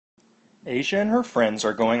Asia and her friends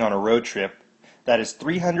are going on a road trip that is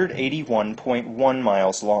 381.1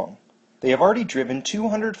 miles long. They have already driven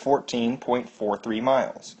 214.43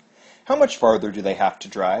 miles. How much farther do they have to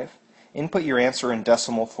drive? Input your answer in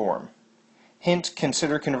decimal form. Hint,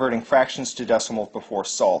 consider converting fractions to decimals before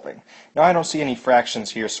solving. Now I don't see any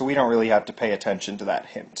fractions here, so we don't really have to pay attention to that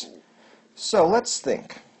hint. So let's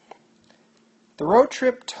think. The road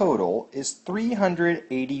trip total is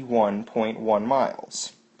 381.1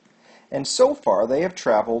 miles. And so far they have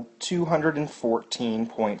traveled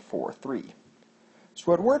 214.43.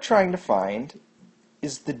 So what we're trying to find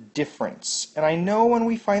is the difference. And I know when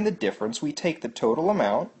we find the difference, we take the total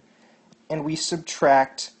amount and we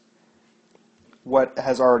subtract what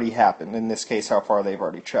has already happened, in this case how far they've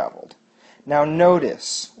already traveled. Now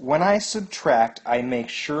notice, when I subtract, I make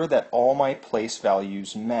sure that all my place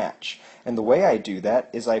values match. And the way I do that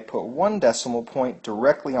is I put one decimal point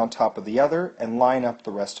directly on top of the other and line up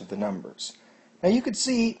the rest of the numbers. Now you can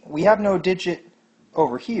see we have no digit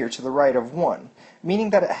over here to the right of 1, meaning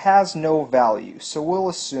that it has no value. So we'll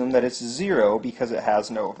assume that it's 0 because it has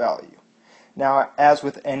no value. Now, as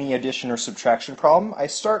with any addition or subtraction problem, I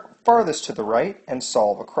start farthest to the right and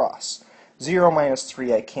solve across. 0 minus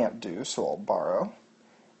 3 I can't do, so I'll borrow.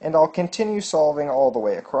 And I'll continue solving all the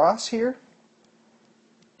way across here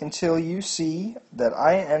until you see that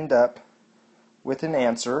I end up with an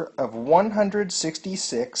answer of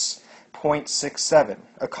 166.67.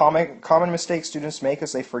 A common mistake students make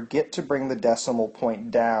is they forget to bring the decimal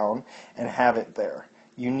point down and have it there.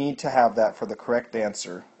 You need to have that for the correct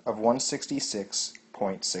answer of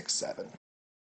 166.67.